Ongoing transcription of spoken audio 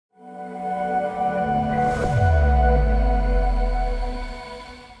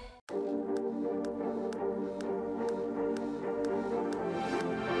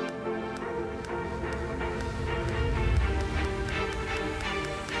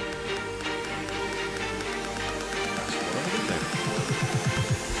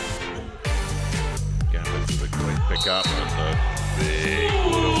SuperCup and a big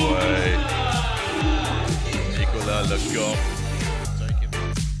put away. Nicolas Le Goff.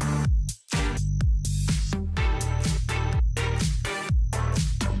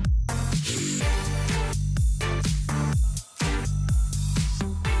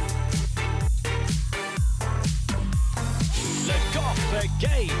 Le Goff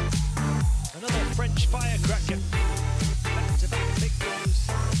again. Another French firecracker. Back-to-back big blows.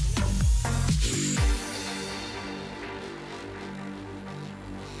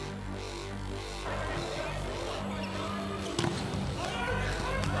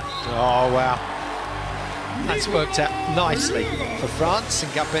 Oh, wow. That's worked out nicely for France,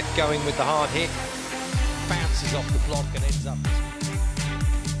 and Gambit going with the hard hit. Bounces off the block and ends up.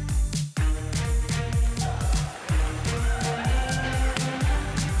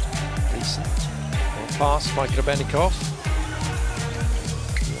 Decent. Well pass by Grebennikov.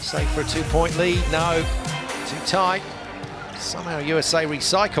 USA for a 2-point lead. No, too tight. Somehow USA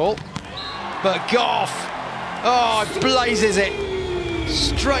recycle. But Goff, oh, blazes it.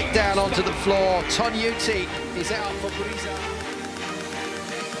 Straight down onto the floor. Tonyuti is out for Brisa.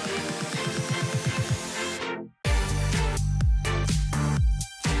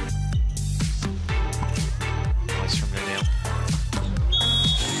 Nice from Lionel.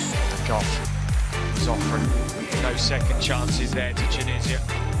 Goff was offering no second chances there to Tunisia.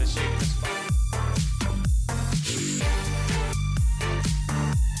 The super spot.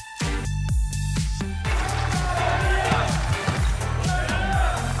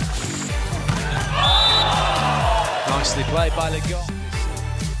 Nicely played by Le Goff.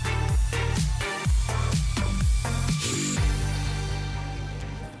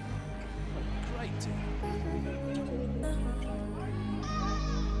 Great.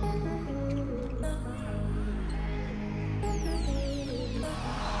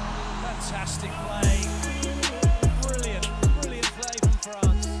 Fantastic play. Brilliant play from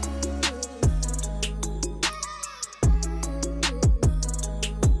France.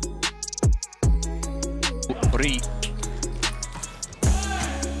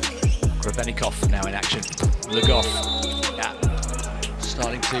 Grebennikov now in action. Le Goff, yeah,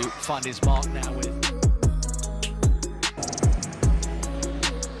 starting to find his mark now with.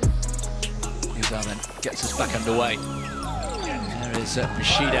 Then gets us back underway. There is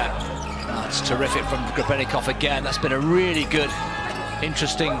Rashida. That's terrific from Grebennikov again. That's been a really good,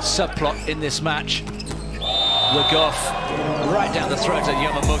 interesting subplot in this match. Le Goff right down the throat of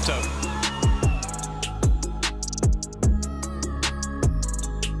Yamamoto.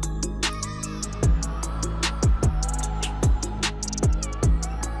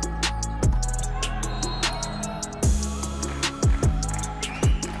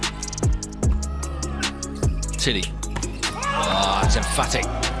 Tilly. Ah, it's emphatic.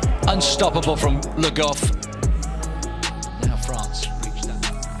 Unstoppable from Le Goff. Now France reach that.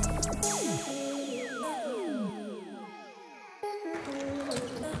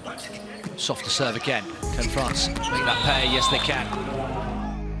 Softer serve again. Can France make that pay? Yes, they can.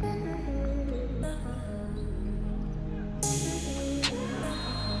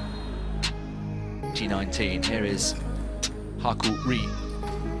 G19. Here is Haku Ri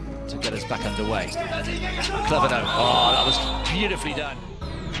to get us back underway. Clever no. Oh, that was beautifully done.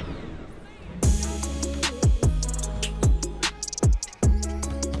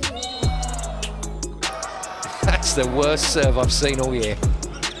 That's the worst serve I've seen all year.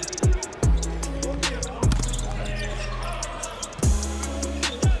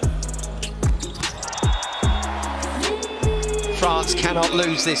 France cannot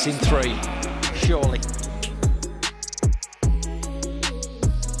lose this in 3, surely.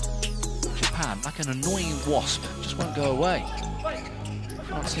 Like an annoying wasp, just won't go away.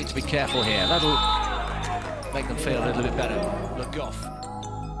 France need to be careful here. That'll make them feel a little bit better. Le Goff.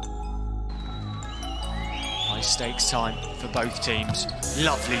 High stakes time for both teams.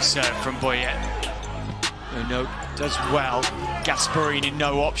 Lovely serve from Boyet. Uno does well. Gasparini,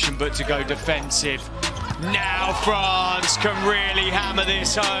 no option but to go defensive. Now France can really hammer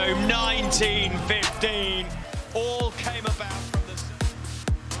this home. 19-15. All came about from the...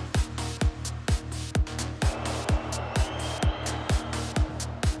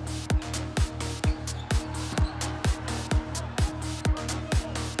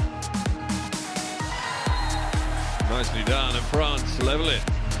 Nicely done, and France level it.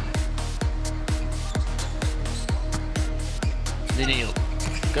 Lionel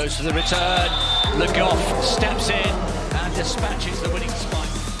goes for the return. Le Goff steps in and dispatches the winning spike.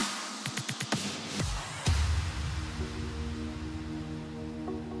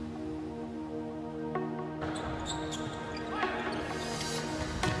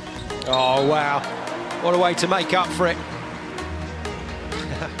 Oh, wow. What a way to make up for it.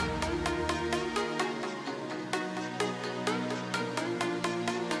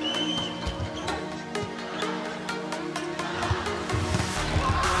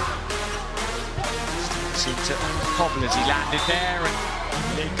 Seemed to hobble as he landed there, and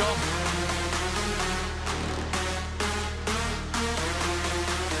Le Goff.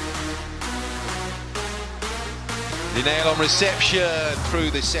 The nail on reception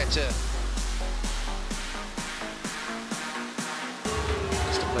through the setter.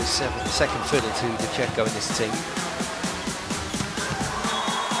 Just to play second fiddle to Pacheco in this team.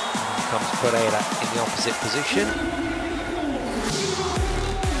 Comes Pereira in the opposite position.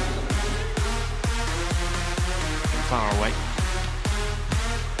 Far away.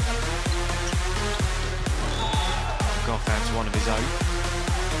 Goff adds one of his own.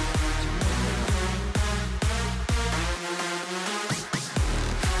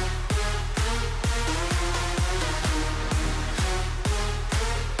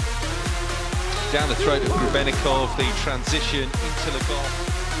 Down the throat of Grubenikov, the transition into Le Goff.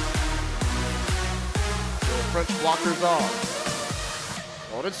 French blockers off.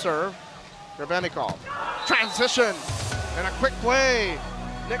 Loaded serve. Grubenikov. Transition and a quick play.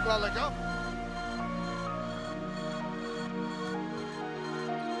 Nicolas Le Goff.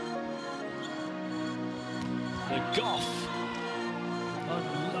 Le Goff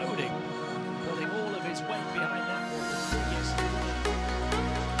unloading, putting all of his weight behind that one. Yes.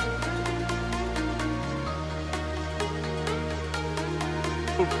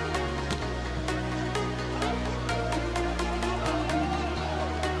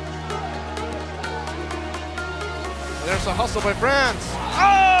 There's a hustle by France.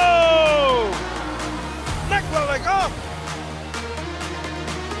 Oh! Nicolas Le Goff.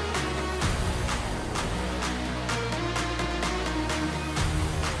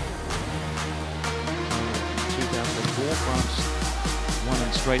 France won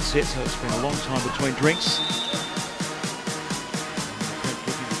in straight sets, so it's been a long time between drinks.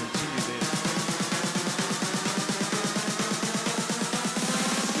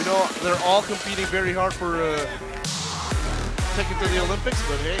 You know, they're all competing very hard for ticket to the Olympics,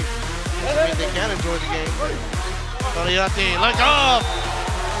 but hey, I mean, they can enjoy the game. Taliati, Le Goff!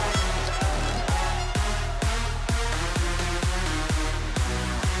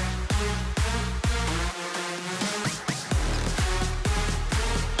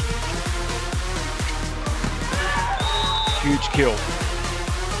 Huge kill.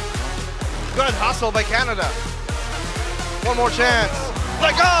 Good hustle by Canada. One more chance.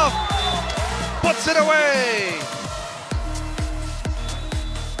 Le Goff puts it away.